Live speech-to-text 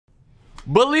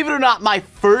Believe it or not, my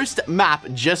first map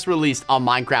just released on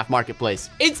Minecraft Marketplace.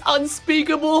 It's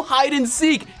Unspeakable Hide and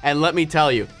Seek. And let me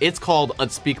tell you, it's called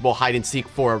Unspeakable Hide and Seek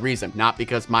for a reason, not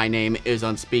because my name is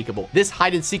Unspeakable. This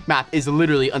hide and seek map is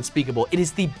literally unspeakable. It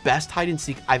is the best hide and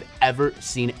seek I've ever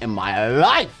seen in my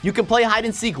life. You can play hide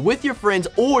and seek with your friends,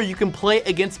 or you can play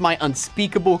against my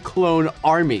unspeakable clone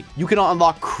army. You can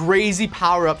unlock crazy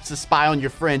power-ups to spy on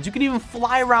your friends. You can even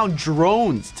fly around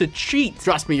drones to cheat.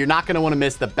 Trust me, you're not gonna wanna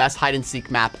miss the best hide and seek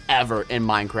map ever in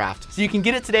Minecraft. So you can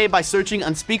get it today by searching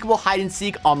Unspeakable Hide and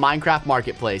Seek on Minecraft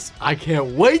Marketplace. I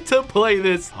can't wait to play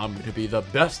this. I'm gonna be the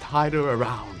best hider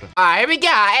around. All right, here we go.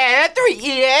 And a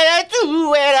 3, and a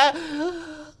 2, and a...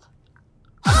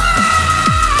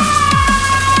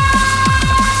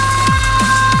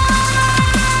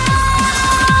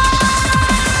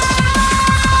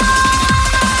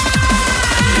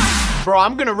 Bro,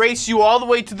 I'm gonna race you all the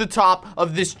way to the top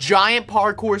of this giant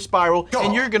parkour spiral,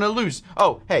 and you're gonna lose.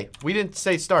 Oh, hey, we didn't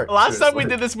say start. Last time we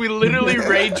did this, we literally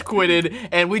rage quitted,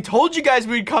 and we told you guys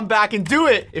we'd come back and do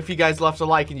it if you guys left a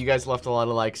like, and you guys left a lot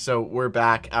of likes, so we're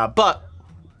back. But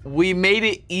we made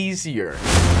it easier.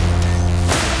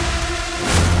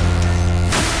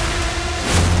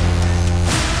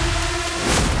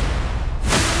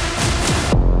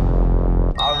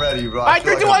 Ready, bro. All right,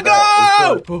 3, 2, 1,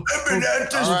 go!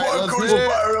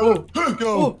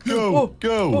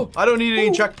 Go. I don't need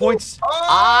any checkpoints.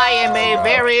 I am a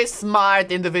very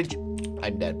smart individual.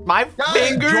 I'm dead. My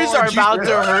fingers are about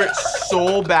to hurt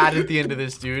so bad at the end of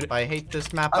this, dude. I hate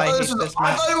this map. I hate this map.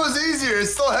 I thought it was easier.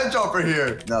 It's still head jumper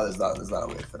here. No, there's not. There's not a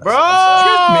way for that. Bro,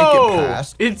 make it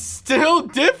past. It's still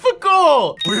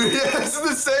difficult. It's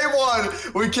the same one.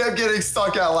 We kept getting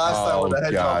stuck at last time with the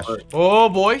head jumper. Oh,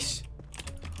 boys.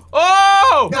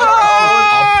 Oh!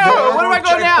 Oh! Where do I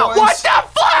go now? What the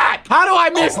fuck? How do I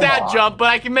miss that jump, but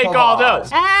I can make all those?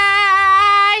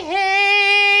 I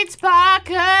hate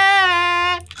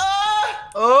parkour.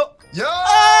 Oh. Yo!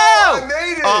 I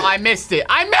made it. Oh, I missed it.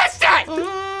 I missed it!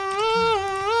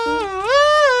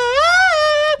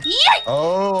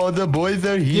 Oh, the boys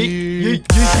are here.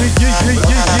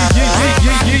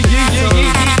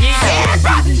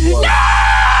 No!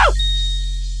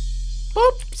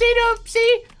 Oopsie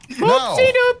doopsie.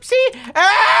 Oopsie doopsie.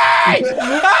 Hey!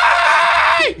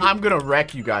 Hey! I'm gonna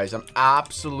wreck you guys. I'm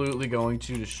absolutely going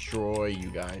to destroy you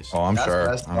guys. Oh, I'm sure.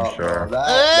 I'm sure. That's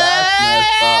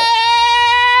messed up.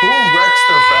 Who wrecks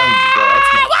their friends, bro?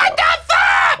 That's messed What up. the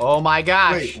fuck? Oh my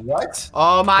gosh. Wait, what?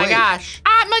 Oh my gosh.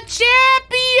 I'm a champion!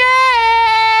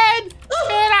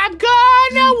 And I'm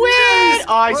gonna win!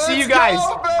 Oh, I see you guys.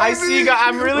 I see you guys.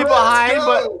 I'm really behind,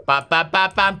 but...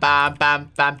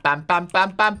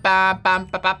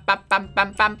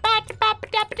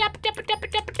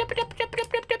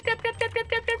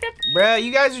 Bro,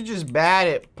 you guys are just bad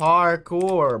at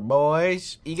parkour,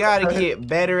 boys. You gotta get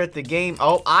better at the game.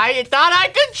 Oh, I thought I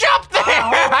could jump there!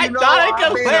 I thought I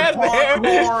could land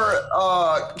there!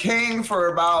 Parkour king for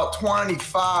about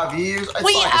 25 years.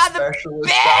 We are the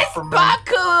best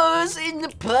parkours in the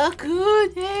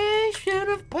parkour nation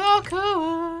of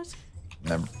parkours.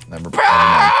 Never.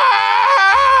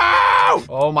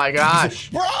 Oh my gosh.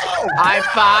 Bro! I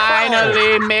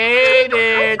finally made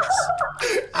it.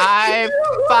 I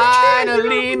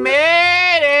finally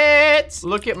made it.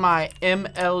 Look at my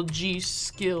MLG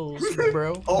skills,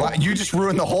 bro. Oh, wow, you just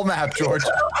ruined the whole map, George.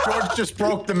 George just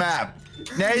broke the map.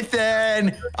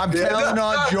 Nathan, I'm telling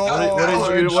on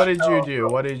George. What did you do?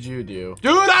 What did you do?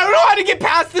 Dude, I don't know how to get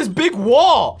past this big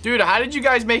wall. Dude, how did you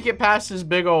guys make it past this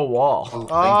big old wall? Oh,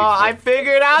 I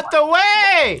figured out the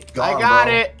way. I got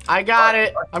it. I got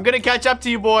it. I'm gonna catch up to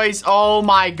you boys. Oh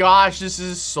my gosh, this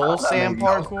is soul sand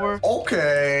parkour.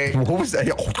 Okay. What was that?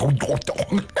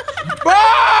 Bro!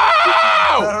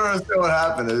 I don't understand what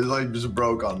happened. It was like just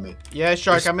broke on me. Yeah,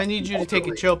 Shark, I'm gonna need you to take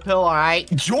a chill pill, all right?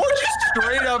 George is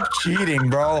straight up cheating,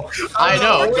 bro. I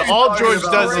know. All George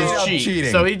does is cheat.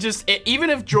 Cheating. So he just, even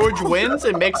if George wins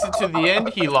and makes it to the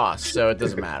end, he lost. So it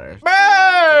doesn't matter.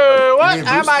 Bro, what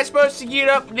am I supposed to get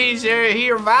up these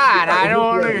here vine? I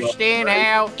don't understand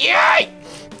how. Yay!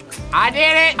 I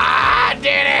did it! I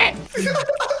did it!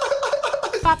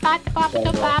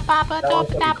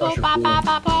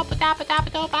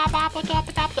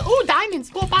 Ooh,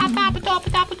 diamonds!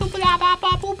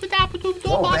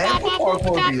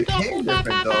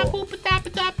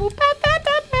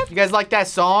 You guys like that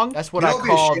song? That's what I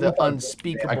call the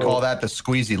unspeakable. I call that the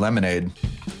squeezy lemonade.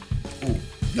 Ooh,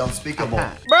 the unspeakable.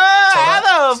 Bro,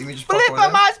 how the flip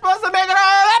am I supposed to make it all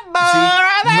that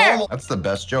right there? That's the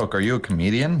best joke. Are you a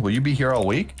comedian? Will you be here all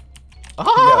week? Yeah,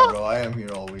 bro, I am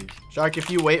here all week. Shark, if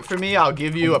you wait for me, I'll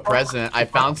give you a present. I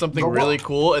found something really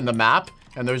cool in the map.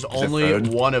 and there's only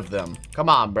one of them. Come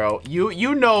on, bro.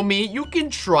 You know me. You can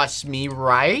trust me,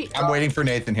 right? I'm waiting for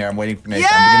Nathan here. I'm waiting for Nathan.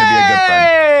 I'm gonna be a good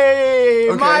friend.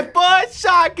 Okay. My boy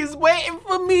Shark is waiting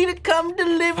for me to come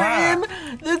deliver him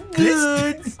the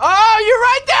goods. Oh, you're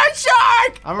right there,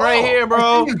 Shark. I'm right here,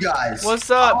 bro. You guys. What's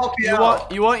up?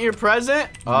 You want your present?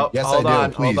 Oh, yes, hold I on,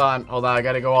 do. Please. hold on. I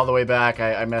gotta go all the way back.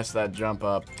 I messed that jump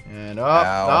up. And up.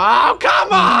 Oh,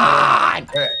 come on!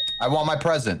 Hey, I want my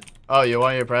present. Oh, you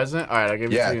want your present? All right, I'll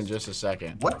give it to you in just a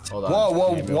second. What? Hold on.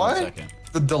 Whoa, Give me 1 what? second.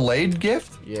 The delayed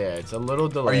gift? Yeah, it's a little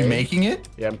delayed. Are you making it?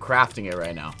 Yeah, I'm crafting it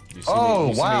right now. You see Oh,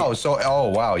 me, wow. You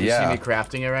See me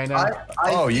crafting it right now?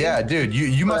 Oh, yeah, dude.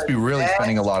 You must be really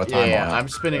spending a lot of time on it. Yeah, I'm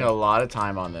spending a lot of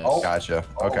time on this. Gotcha.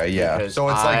 Okay, yeah. Because So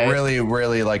it's like really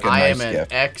like a nice gift. I am an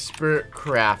expert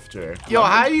crafter. Yo,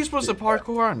 how are you supposed to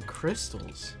parkour on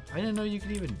crystals? I didn't know you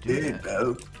could even do that.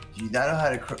 Bro, do you not know how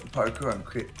to parkour on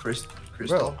crystal?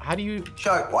 Bro, how do you...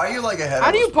 Shark, why are you like ahead How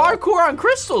of do you us, bro? parkour on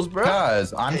crystals, bro?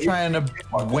 Because I'm trying to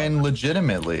win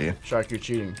legitimately. Shark, you're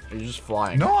cheating. You're just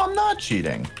flying. No, I'm not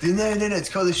cheating. No, it's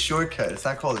called a shortcut. It's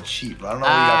not called a cheat, bro. I don't know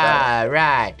where you got that.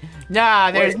 Right. No,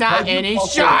 there's not how'd you any fall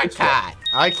for shortcut.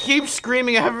 I keep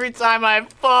screaming every time I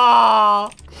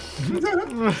fall.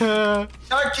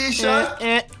 Sharky, Shark.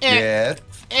 Yeah.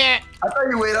 I thought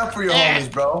you wait up for your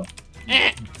homies, bro.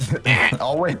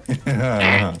 I'll wait.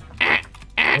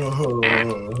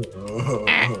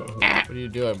 What are you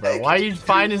doing, bro? Why are you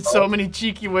finding so many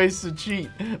cheeky ways to cheat?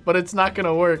 But it's not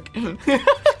gonna work. Come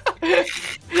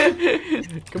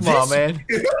on, man.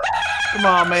 Come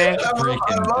on, man.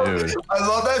 Freaking I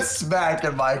love that smack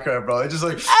in Minecraft, bro. It's just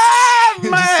like, Oh it's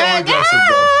my just so aggressive,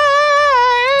 bro.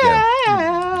 Yeah.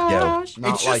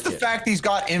 Not It's just like the it. fact he's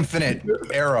got infinite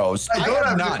arrows. I don't have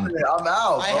have none. infinite. I'm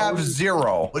out. I bro. have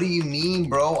 0. What do you mean,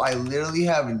 bro? I literally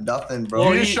have nothing, bro. Well,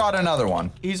 You he- just shot another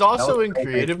one. He's also was in crazy.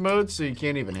 creative mode, so you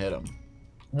can't even hit him.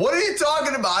 What are you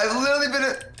talking about? I've literally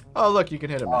been. Oh, look, you can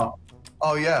hit him now.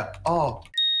 Oh yeah. Oh.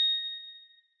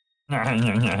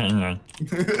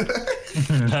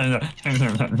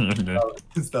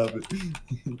 Stop it.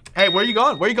 Hey, where you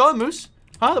going? Where you going, Moose?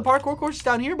 Huh? The parkour course is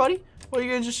down here, buddy. What are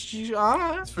you gonna just...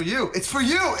 It's for you. It's for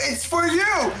you. It's for you.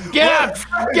 Get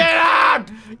him! Get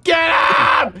him! Get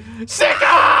him! Sick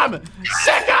him!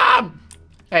 Sick him!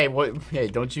 Hey, what? Hey,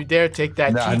 don't you dare take that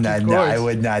cheeky course. No, I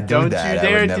would not do Don't that. you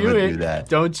dare I would never do it. do that.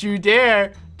 Don't you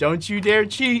dare. Don't you dare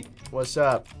cheat. What's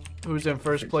up? Who's in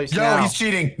first place Yo, now? he's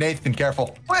cheating. Nathan,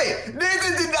 careful. Wait,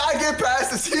 Nathan did not get past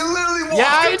this. He literally walked Yeah,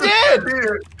 I up the did.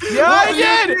 here. Yeah, What I do you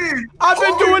did. mean? I've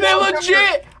been Oh, doing no, it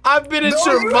legit. I've been in No, you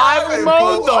survival haven't,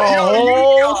 mode bro. the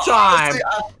Yo, whole time. honestly,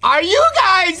 Are you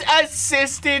guys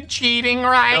assisted cheating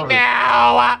right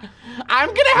now? I'm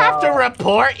gonna have to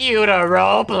report you to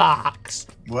Roblox.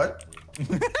 What?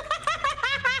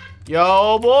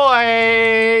 Yo,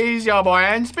 boys. Yo, boy.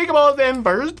 Unspeakable's in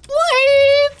first place.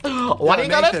 What are you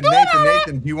gonna do?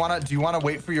 Nathan, do you wanna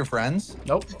wait for your friends?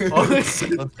 Nope. Let's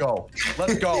go.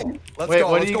 Let's go. Let's Wait, go.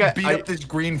 what do Let's you go got? beat up this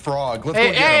green frog. Let's Hey,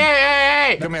 go hey, get him.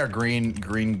 hey. Come here,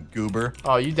 green goober.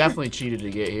 Oh, you definitely cheated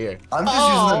to get here. I'm just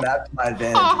using the map to my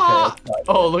advantage. Okay, that's fine.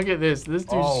 Oh, look at this. This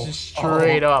dude's Oh, just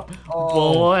straight up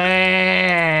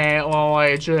blank while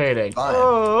I'm cheating. Fine.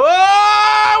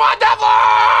 Oh, what the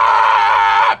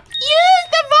fuck? Use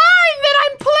the vine that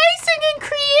I'm placing in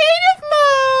creative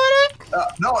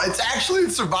mode. No, it's actually in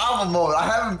survival mode. I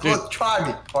haven't. Dude. Look, try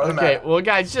me. Part of the Okay, map. well,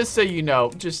 guys, just so you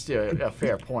know, just a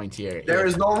fair point here. There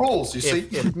is no rules. You see?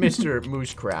 If Mr.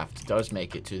 Moosecraft does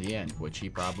make it to the end, which he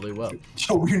probably will,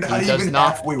 So we're not He does even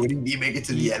not- halfway. What do you mean make it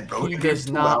to the end, bro? he It does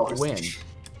took 2 not hours. win.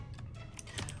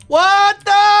 What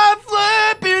the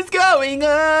flip is going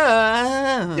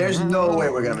on? There's no way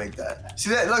we're gonna make that. See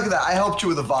that? Look at that. I helped you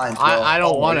with the vines, bro. I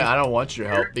don't want it. it. I don't want your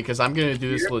help because I'm gonna do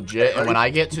this legit, and when I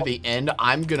get to the end,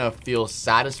 I'm gonna feel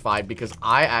satisfied because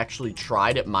I actually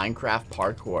tried at Minecraft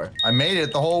parkour. I made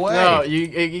it the whole way. No,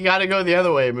 you gotta go the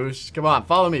other way, Moose. Come on,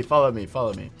 follow me, follow me,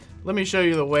 follow me. Let me show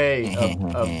you the way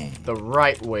of the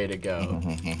right way to go.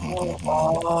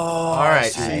 All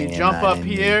right, so you jump up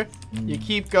here, you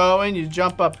keep going, you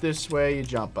jump up this way, you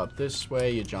jump up this way,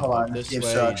 you jump Hold up on, this give way,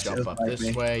 you sucks, jump just up like this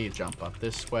me. way, you jump up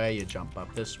this way, you jump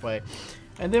up this way.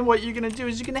 And then what you're gonna do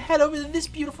is you're gonna head over to this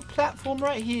beautiful platform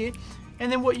right here.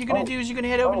 And then what you're gonna do is you're gonna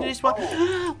head over to this one.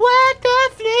 What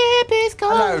the flip is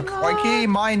going Hello, on? Crikey.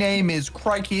 My name is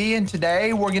Crikey, and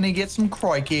today we're gonna get some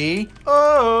Crikey.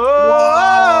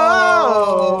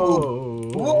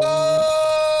 Oh!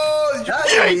 Whoa!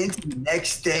 That's going into the next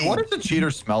stage. What does the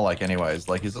cheater smell like, anyways?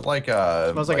 Like, is it like a?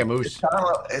 Smells like a moose. It's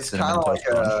kind Cinnamon of like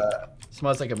Toast a.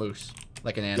 Smells like a moose,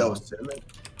 like an Yo, animal. cinnamon.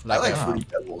 I like a- fruity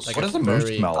pebbles. like What a does a moose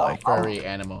furry- smell like? Furry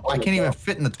animal. I can't even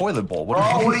fit in the toilet bowl. What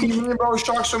Oh, do what do you mean, bro?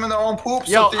 Sharks swim in their own poop.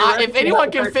 Yo, so if theoretically,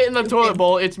 anyone can fit in the toilet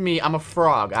bowl, it's me. I'm a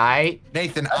frog, alright?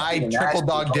 Nathan, That's I nasty. triple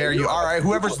dog dare you. All right,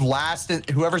 whoever's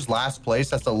last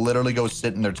place has to literally go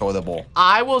sit in their toilet bowl.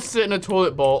 I will sit in a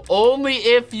toilet bowl only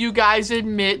if you guys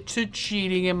admit to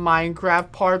cheating in Minecraft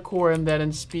parkour and that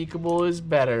Unspeakable is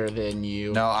better than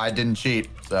you. No, I didn't cheat,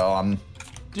 so I'm.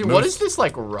 Dude, what is this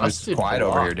like rusted quiet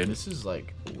over block? here, dude. This is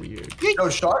like weird. No,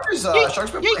 Shark's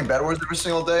been playing Bed Wars every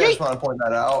single day. I just want to point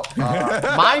that out.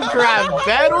 Minecraft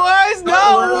Bed Wars?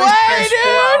 No Literally way, spends 4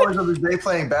 dude! hours of the day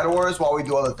playing Bed Wars while we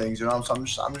do other things, you know? So I'm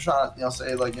just trying to,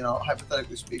 say, like,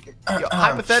 hypothetically speaking. Yo,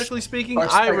 hypothetically speaking,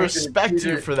 Shark's I technically respect you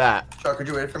cheated. for that. Shark, could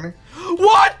you wait for me?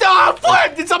 What the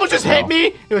fuck? Did someone just hit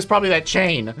me? It was probably that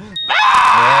chain.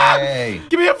 Hey.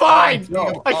 Give me a fine!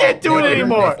 No. I can't do it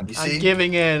anymore. You see? I'm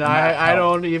giving in. I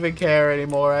don't even care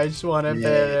anymore. I just want to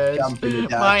jump in the finish.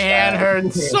 dark My hand side.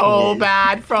 hurts so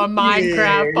bad from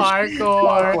Minecraft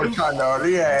parkour.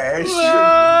 Yes. We literally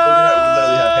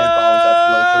have hand problems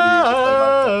after like 30 years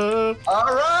of playing Minecraft.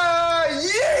 All right,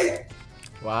 yay!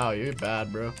 Wow, you're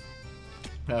bad, bro.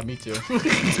 Yeah, me too.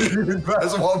 Didn't even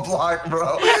pass one block,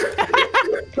 bro.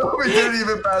 We didn't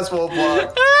even pass one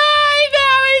block. I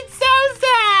know, it's so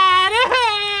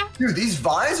sad. Dude, these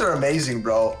vines are amazing,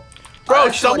 bro. Bro, I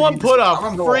actually someone like put a these- I'm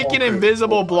gonna go all freaking crazy.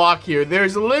 invisible block here.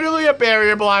 There's literally a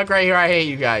barrier block right here. I hate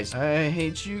you guys. I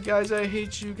hate you guys. I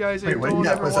hate you guys. I Wait, don't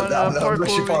yeah, ever press want that to down. I'm actually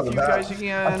parkour following with you the guys map.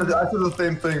 again. I did the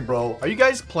same thing, bro. Are you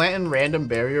guys planting random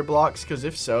barrier blocks? Because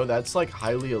if so, that's like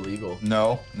highly illegal.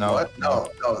 No. What? No.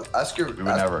 Ask your would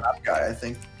ask never. the map guy. I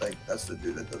think like that's the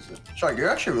dude that does it. Shark, you're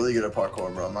actually really good at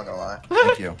parkour, bro. I'm not gonna lie.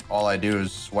 Thank you. All I do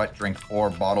is sweat, drink 4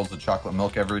 bottles of chocolate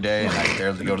milk every day, and I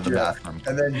barely go to the bathroom.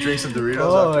 And then drink some Doritos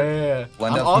Oh after. yeah.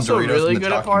 Blend I'm up some also Doritos really in the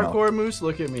good at chocolate parkour, Moose.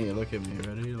 Look at me. Look at me.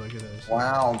 Ready? Look at this.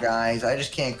 Wow, guys, I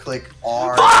just can't click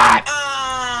R. Fuck!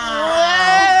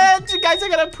 Guys, I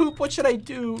gotta poop. What should I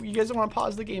do? You guys don't want to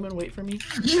pause the game and wait for me?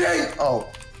 Yay! Oh.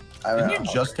 Didn't you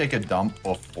just take a dump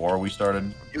before we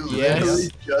started? You Yes,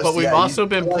 literally just- but we've yeah, also you-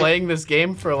 been like, playing this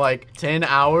game for like 10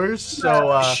 hours.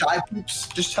 So shy poops.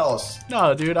 Just tell us.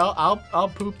 no, dude, I'll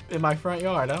poop in my front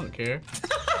yard. I don't care.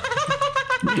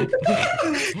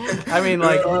 I mean,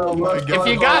 like, Oh my if God.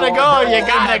 you gotta go, you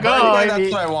gotta go. That's If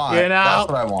you- what I want. You know? That's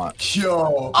what I want.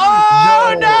 Yo.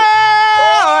 Oh Yo. no!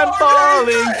 I'm Oh, falling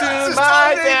Nathan, to this is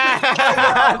my so Nathan.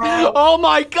 death. Oh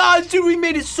my god, dude, we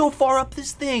made it so far up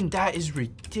this thing. That is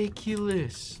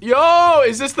ridiculous. Yo,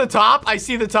 is this the top? I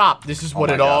see the top. This is what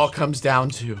my it all gosh. comes down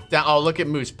to. Oh, look at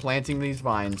Moose planting these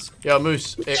vines. Yo,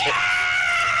 Moose.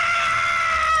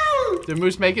 Did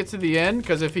Moose make it to the end?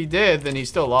 Because if he did, then he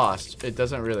still lost. It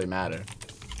doesn't really matter.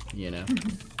 You know?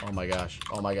 Oh my gosh.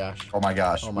 Oh my gosh. Oh my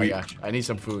gosh. Oh my gosh. I need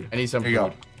some food. I need some Here you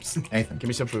food. go. Nathan. Give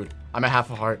me some food. I'm at half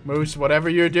a heart. Moose, whatever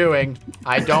you're doing,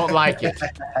 I don't like it.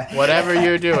 Whatever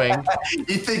you're doing,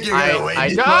 You think you're gonna win? I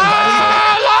You don't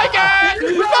don't like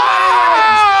it!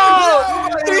 No!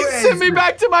 No! They sent me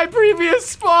back to my previous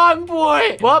spawn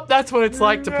point. Well, that's what it's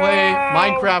like to play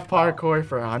Minecraft parkour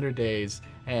for 100 days.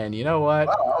 And you know what?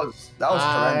 Wow, that was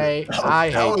horrendous. I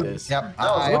That hate was- this. Yep.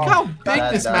 Look how big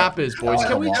this map is, boys.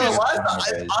 Can we Yeah, just...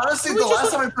 honestly, the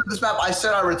last time we played this map, I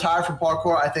said I retired from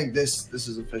parkour. I think this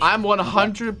is official. I'm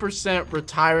 100%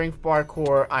 retiring from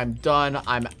parkour. I'm done.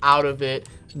 I'm out of it.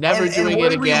 Never And doing what it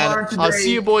did we again. learn I'll today?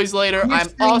 see you boys later. I'm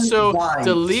Missing also lines.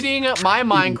 deleting my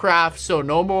Minecraft, so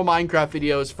no more Minecraft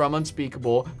videos from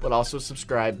Unspeakable, but also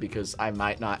subscribe because I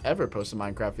might not ever post a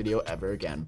Minecraft video ever again.